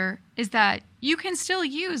consider is that you can still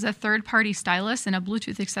use a third-party stylus and a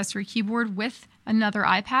Bluetooth accessory keyboard with another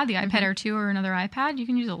iPad, the iPad Air 2 or another iPad. You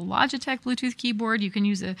can use a Logitech Bluetooth keyboard. You can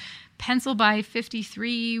use a Pencil by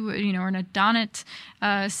 53, or an Adonit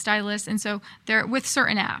stylus. And so with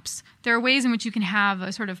certain apps, there are ways in which you can have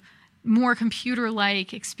a sort of more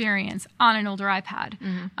computer-like experience on an older iPad.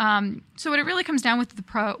 So what it really comes down with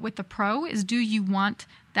the Pro is, do you want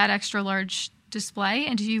that extra large display,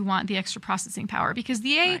 and do you want the extra processing power? Because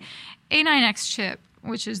the A9X chip,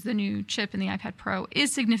 which is the new chip in the iPad Pro,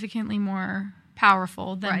 is significantly more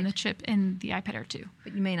powerful than the chip in the iPad Air 2.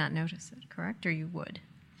 But you may not notice it, correct? Or you would?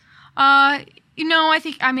 I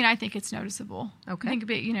think it's noticeable. Okay. I think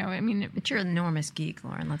But you're an enormous geek,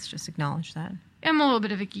 Lauren. Let's just acknowledge that. I'm a little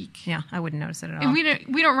bit of a geek. Yeah, I wouldn't notice it at all. And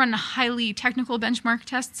we don't run highly technical benchmark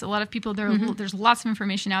tests. A lot of people there's lots of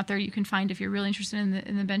information out there you can find if you're really interested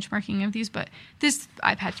in the benchmarking of these. But this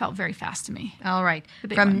iPad felt very fast to me. All right.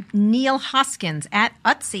 From Neil Hoskins at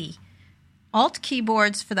Utsi. Alt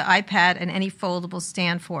keyboards for the iPad and any foldable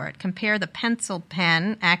stand for it. Compare the pencil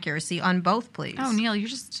pen accuracy on both, please. Oh, Neil,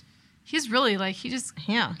 he's really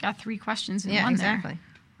got 3 questions in one exactly.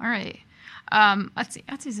 There. All right.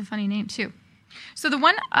 Utsi's a funny name too. So the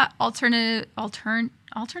one alternate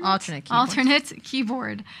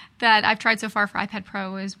keyboard that I've tried so far for iPad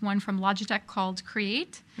Pro is one from Logitech called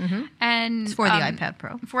Create, and it's for the iPad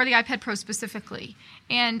Pro. For the iPad Pro specifically,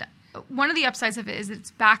 and one of the upsides of it is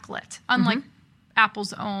it's backlit, unlike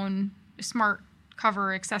Apple's own smart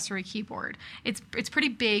cover accessory keyboard. It's pretty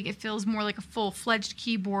big. It feels more like a full-fledged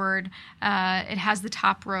keyboard. It has the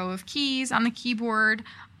top row of keys on the keyboard,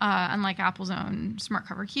 unlike Apple's own smart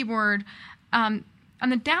cover keyboard. On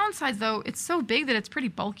the downsides, though, it's so big that it's pretty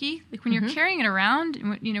bulky. Like when you're carrying it around,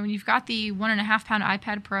 when you've got the 1.5-pound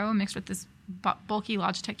iPad Pro mixed with this bulky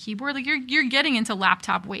Logitech keyboard, like you're getting into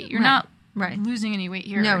laptop weight. You're not losing any weight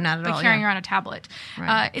here. No, not at all. By carrying around a tablet.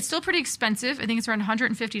 It's still pretty expensive. I think it's around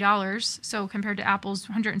 $150. So compared to Apple's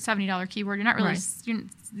 $170 keyboard, you're not really,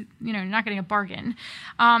 you're not getting a bargain.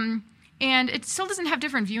 And it still doesn't have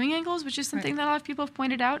different viewing angles, which is something that a lot of people have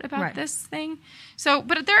pointed out about this thing. So,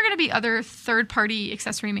 but there are going to be other third-party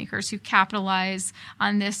accessory makers who capitalize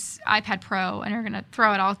on this iPad Pro and are going to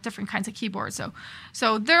throw out all different kinds of keyboards.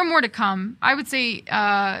 So there are more to come. I would say,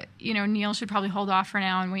 Neil should probably hold off for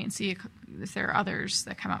now and wait and see if there are others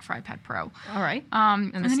that come out for iPad Pro. All right.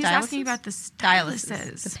 And then he's asking about the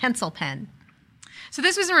styluses. The pencil pen. So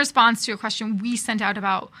this was in response to a question we sent out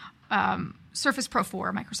about Surface Pro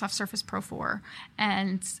 4, Microsoft Surface Pro 4,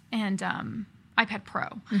 and iPad Pro.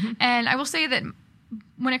 And I will say that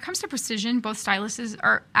when it comes to precision, both styluses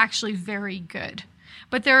are actually very good.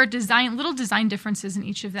 But there are little design differences in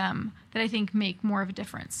each of them that I think make more of a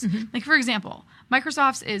difference. Like, for example,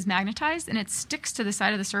 Microsoft's is magnetized and it sticks to the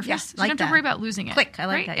side of the Surface. Yeah, so you don't have to worry about losing it. Click, I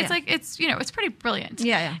like that. Yeah. It's pretty brilliant.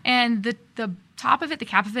 Yeah. And the top of it, the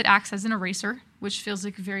cap of it, acts as an eraser, which feels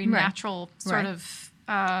like a very natural sort of,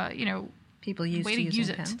 people used way to use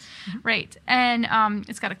it. pens. Right. And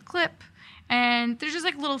it's got a clip. And there's just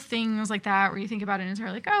like little things like that where you think about it and it's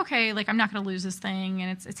like, oh, okay, like I'm not going to lose this thing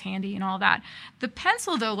and it's handy and all that. The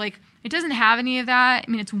pencil though, like it doesn't have any of that.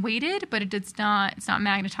 I mean, it's weighted, but it's not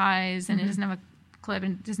magnetized and it doesn't have a clip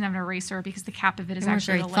and it doesn't have an eraser because the cap of it is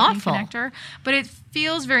actually a lightning connector. But it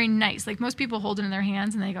feels very nice. Like most people hold it in their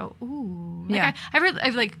hands and they go, ooh. Like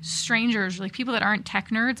I've like strangers, like people that aren't tech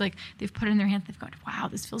nerds, like they've put it in their hands, they've gone, wow,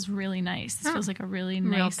 this feels really nice. This feels like a really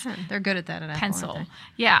nice pen. They're good at that at Apple, pencil. aren't they?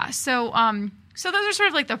 Yeah. So those are sort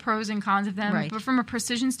of like the pros and cons of them. Right. But from a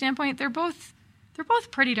precision standpoint, they're both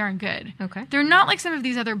pretty darn good. Okay. They're not like some of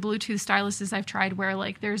these other Bluetooth styluses I've tried where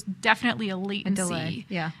like there's definitely a latency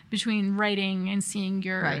between writing and seeing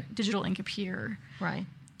your digital ink appear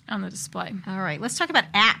on the display. All right. Let's talk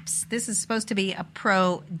about apps. This is supposed to be a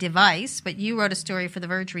Pro device, but you wrote a story for The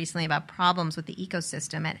Verge recently about problems with the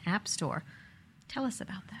ecosystem at App Store. Tell us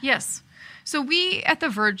about that. Yes. So we at The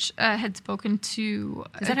Verge had spoken to...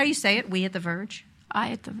 Is that how you say it? We at The Verge?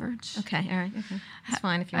 I at The Verge. Okay, all right. Okay. That's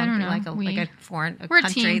fine if you want to be like a We're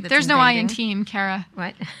country a team. that's There's no I in team, Kara.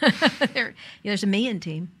 What? There's a me in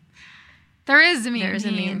team. There is a me in team. There is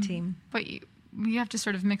a me in team. But you have to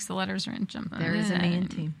sort of mix the letters or jump. There is an E in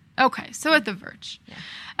team. Okay, so at The Verge.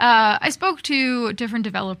 Yeah. I spoke to different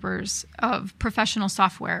developers of professional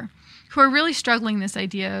software who are really struggling this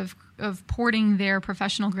idea of porting their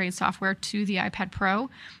professional grade software to the iPad Pro.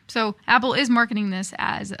 So Apple is marketing this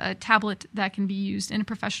as a tablet that can be used in a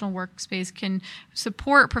professional workspace, can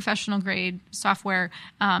support professional grade software,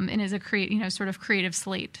 and is a sort of creative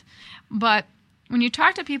slate. But when you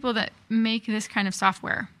talk to people that make this kind of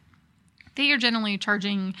software, they are generally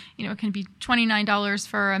charging, it can be $29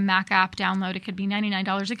 for a Mac app download. It could be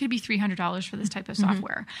 $99. It could be $300 for this type of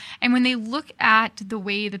software. And when they look at the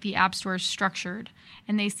way that the App Store is structured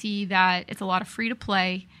and they see that it's a lot of free to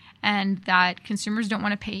play and that consumers don't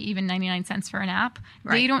want to pay even 99 cents for an app,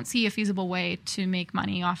 they don't see a feasible way to make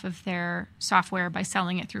money off of their software by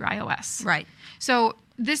selling it through iOS. Right. So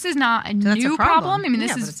this is not a new problem. I mean,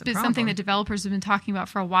 this is something that developers have been talking about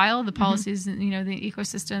for a while, the policies, the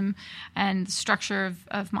ecosystem and structure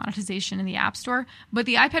of monetization in the App Store. But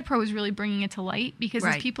the iPad Pro is really bringing it to light because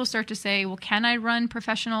as people start to say, well, can I run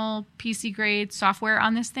professional PC-grade software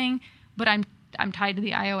on this thing, but I'm tied to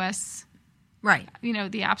the iOS,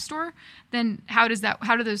 the App Store, then how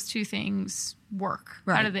do those two things work?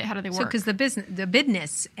 Right. How do they work? So because the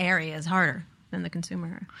business area is harder than the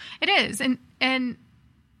consumer. It is. And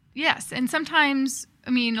yes, and sometimes, a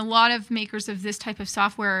lot of makers of this type of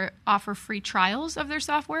software offer free trials of their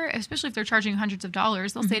software, especially if they're charging hundreds of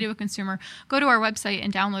dollars. They'll say to a consumer, go to our website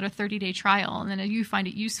and download a 30-day trial, and then if you find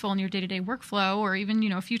it useful in your day-to-day workflow or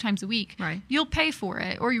even, a few times a week, you'll pay for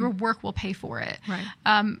it or your work will pay for it.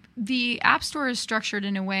 Right. The App Store is structured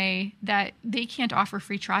in a way that they can't offer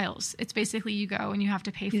free trials. It's basically you go and you have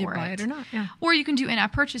to pay for buy it or not. Yeah. Or you can do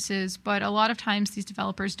in-app purchases, but a lot of times these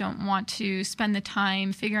developers don't want to spend the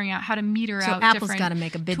time figuring out how to meter out Apple's different got to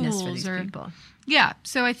make a business tools for these people. Yeah,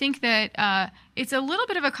 so I think that it's a little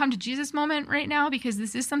bit of a come to Jesus moment right now because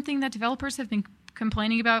this is something that developers have been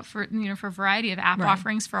complaining about for a variety of app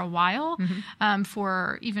offerings for a while. I'd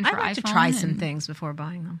for like iPhone. to try some things before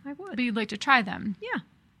buying them. I would. But you'd like to try them.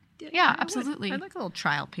 Yeah, absolutely. I'd like a little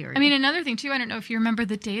trial period. Another thing too, I don't know if you remember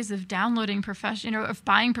the days of downloading of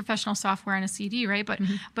buying professional software on a CD, right? But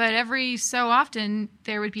every so often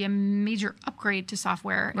there would be a major upgrade to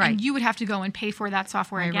software, and you would have to go and pay for that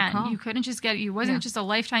software again. Recall. You couldn't just get it. It wasn't just a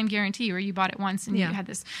lifetime guarantee where you bought it once and you had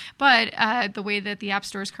this. But the way that the App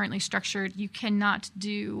Store is currently structured, you cannot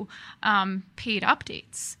do paid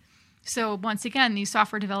updates. So once again, these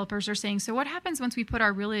software developers are saying, so what happens once we put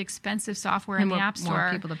our really expensive software in the App Store?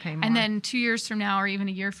 More people to pay more. And then 2 years from now or even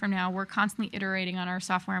a year from now, we're constantly iterating on our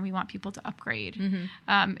software and we want people to upgrade.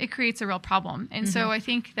 It creates a real problem. And so I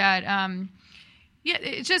think that,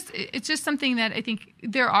 it's just something that I think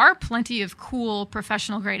there are plenty of cool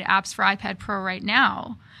professional grade apps for iPad Pro right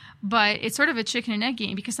now. But it's sort of a chicken and egg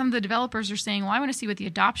game because some of the developers are saying, well, I want to see what the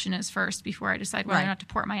adoption is first before I decide whether or not to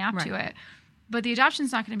port my app to it. But the adoption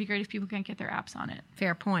is not going to be great if people can't get their apps on it.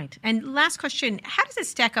 Fair point. And last question, how does it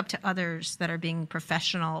stack up to others that are being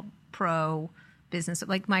professional, pro business?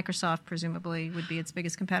 Like Microsoft, presumably, would be its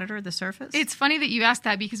biggest competitor, the Surface? It's funny that you asked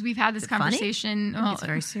that because we've had this conversation. Well, it's a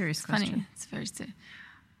very serious question. Funny. It's very serious.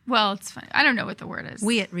 Well, it's funny. I don't know what the word is.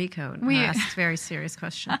 We at Recode ask very serious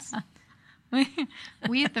questions.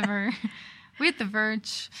 we at The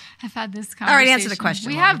Verge have had this conversation. All right, answer the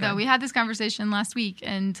question. We have, though. We had this conversation last week,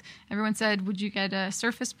 and everyone said, would you get a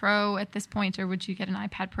Surface Pro at this point, or would you get an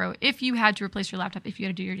iPad Pro if you had to replace your laptop, if you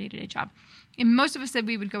had to do your day-to-day job? And most of us said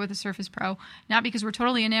we would go with the Surface Pro, not because we're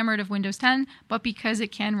totally enamored of Windows 10, but because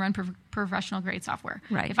it can run professional-grade software.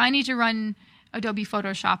 Right. If I need to run Adobe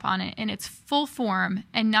Photoshop on it, and it's full form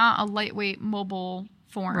and not a lightweight mobile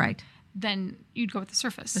form, then you'd go with the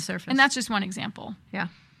Surface. The Surface. And that's just one example. Yeah.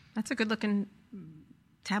 That's a good-looking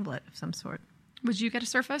tablet of some sort. Would you get a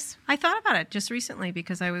Surface? I thought about it just recently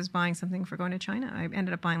because I was buying something for going to China. I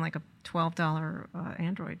ended up buying like a $12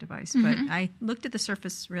 Android device, but I looked at the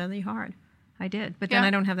Surface really hard. I did. But then I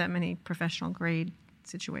don't have that many professional-grade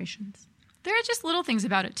situations. There are just little things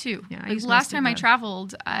about it too. Yeah, like last time I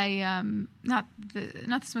traveled, the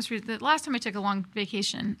last time I took a long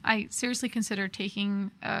vacation, I seriously considered taking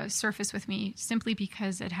a Surface with me simply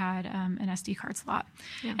because it had an SD card slot,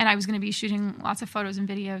 and I was going to be shooting lots of photos and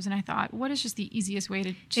videos. And I thought, what is just the easiest way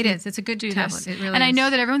to it is. It's a good do tablet. this? It really and is. I know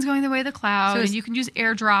that everyone's going the way of the cloud, and you can use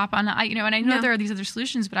AirDrop on. And I know there are these other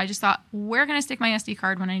solutions, but I just thought, where can I stick my SD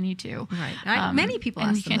card when I need to? Right. Many people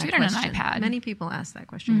ask you can't that do it on question. an iPad. Many people ask that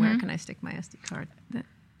question. Where can I stick my SD card?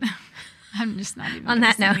 I'm just not even On gonna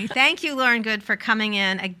that say note, anything. thank you, Lauren Good, for coming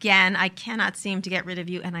in again. I cannot seem to get rid of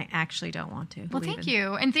you, and I actually don't want to. Well, thank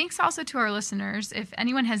you. And thanks also to our listeners. If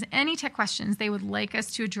anyone has any tech questions they would like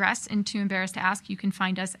us to address in Too Embarrassed to Ask, you can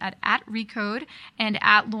find us at Recode and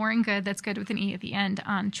at Lauren Good, that's good with an E at the end,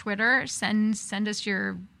 on Twitter. Send us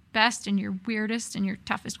your best and your weirdest and your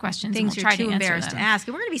toughest questions. Things and we'll try you're too to answer embarrassed them. to ask.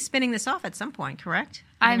 And we're going to be spinning this off at some point, correct?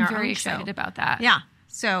 I'm Our very own excited show. about that. Yeah.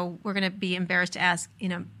 So we're going to be embarrassed to ask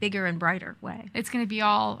in a bigger and brighter way. It's going to be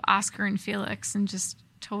all Oscar and Felix and just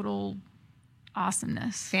total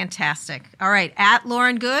awesomeness. Fantastic. All right. At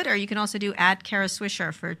Lauren Good, or you can also do at Kara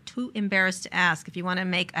Swisher for Too Embarrassed to Ask. If you want to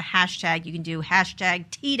make a hashtag, you can do hashtag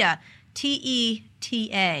TETA,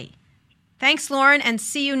 T-E-T-A. Thanks, Lauren, and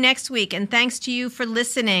see you next week. And thanks to you for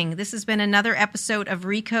listening. This has been another episode of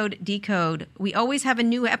Recode, Decode. We always have a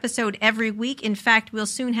new episode every week. In fact, we'll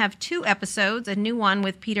soon have 2 episodes, a new one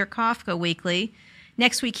with Peter Kafka weekly.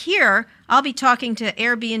 Next week here, I'll be talking to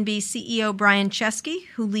Airbnb CEO Brian Chesky,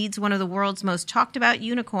 who leads one of the world's most talked about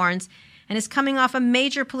unicorns and is coming off a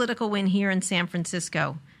major political win here in San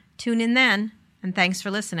Francisco. Tune in then, and thanks for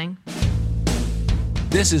listening.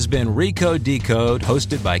 This has been Recode Decode,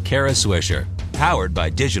 hosted by Kara Swisher, powered by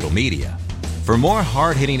digital media. For more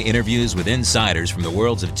hard-hitting interviews with insiders from the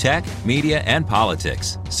worlds of tech, media, and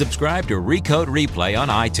politics, subscribe to Recode Replay on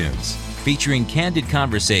iTunes, featuring candid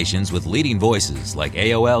conversations with leading voices like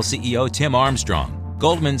AOL CEO Tim Armstrong,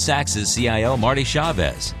 Goldman Sachs' CIO Marty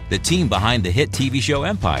Chavez, the team behind the hit TV show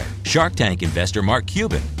Empire, Shark Tank investor Mark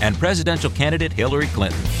Cuban, and presidential candidate Hillary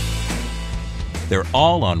Clinton. They're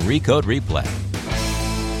all on Recode Replay.